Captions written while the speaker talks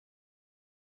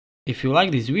If you like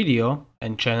this video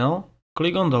and channel,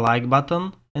 click on the like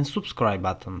button and subscribe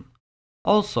button.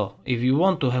 Also, if you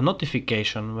want to have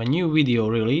notification when new video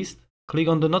released, click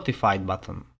on the notified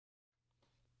button.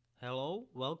 Hello,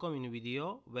 welcome in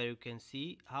video where you can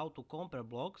see how to compare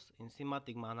blocks in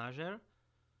Simatic Manager.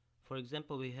 For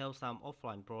example, we have some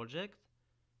offline project.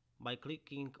 By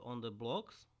clicking on the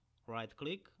blocks, right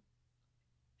click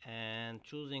and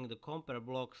choosing the compare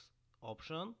blocks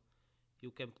option, you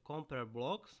can compare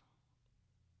blocks.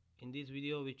 In this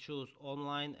video we choose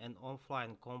online and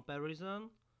offline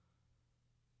comparison,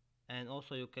 and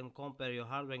also you can compare your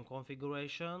hardware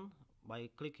configuration by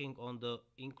clicking on the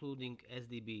including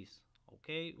SDBs.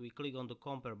 Okay, we click on the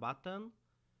compare button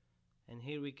and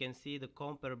here we can see the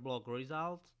compare block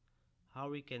results.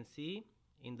 How we can see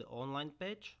in the online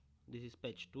page, this is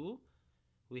page 2,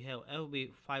 we have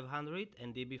FB500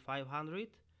 and DB500,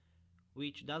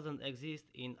 which doesn't exist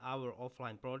in our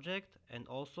offline project, and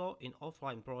also in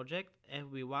offline project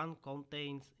FB1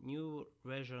 contains new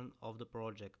version of the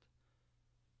project.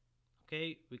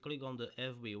 Okay, we click on the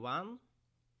FB1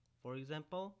 for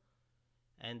example,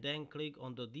 and then click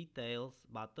on the details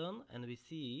button and we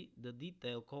see the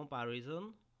detail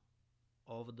comparison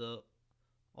of the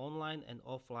online and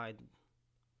offline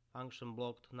function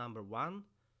block number 1.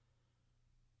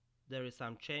 There is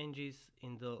some changes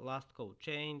in the last code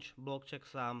change, block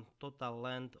checksum, total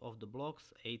length of the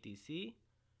blocks, etc.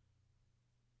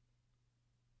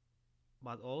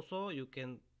 But also you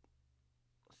can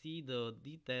see the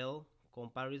detail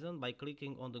comparison by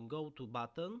clicking on the go to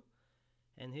button,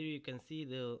 and here you can see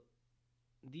the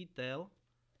detail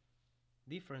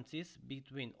differences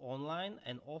between online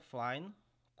and offline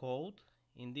code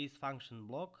in this function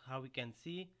block. How we can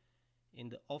see in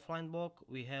the offline block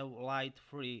we have light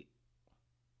free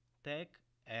tag,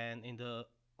 and in the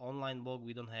online block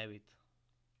we don't have it.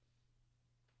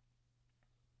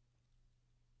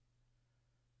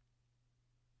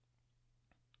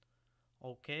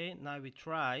 Okay, now we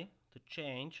try to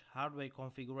change hardware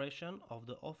configuration of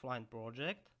the offline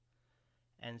project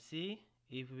and see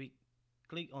if we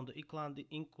click on the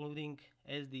including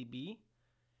SDB,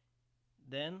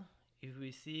 then if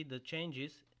we see the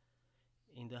changes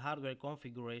in the hardware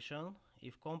configuration,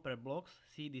 if compare blocks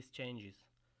see these changes.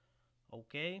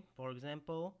 Okay, for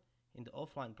example, in the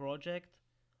offline project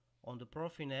on the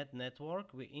Profinet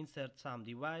network we insert some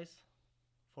device,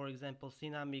 for example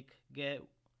Simatic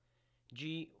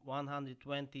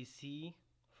G120C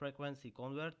frequency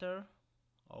converter.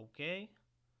 Okay,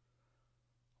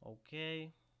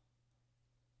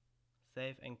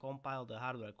 save and compile the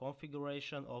hardware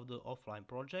configuration of the offline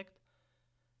project,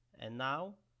 and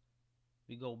now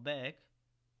we go back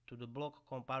to the block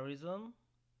comparison,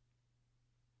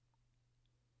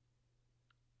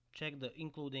 check the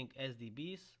including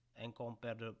SDBs and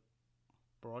compare the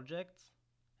projects,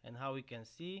 and how we can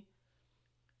see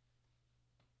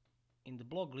in the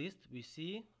block list we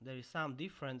see there is some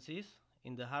differences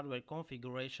in the hardware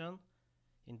configuration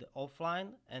in the offline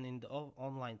and in the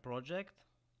online project.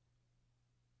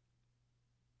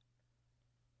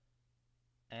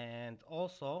 And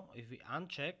also if we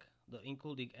uncheck the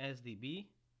including SDB,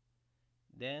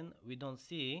 then we don't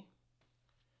see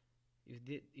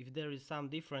if there is some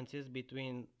differences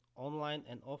between online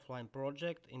and offline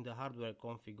project in the hardware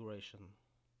configuration.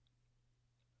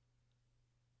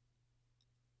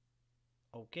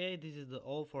 Okay, this is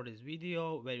all for this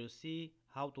video where you see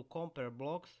how to compare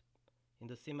blocks in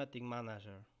the Simatic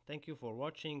Manager. Thank you for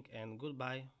watching and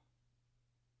goodbye.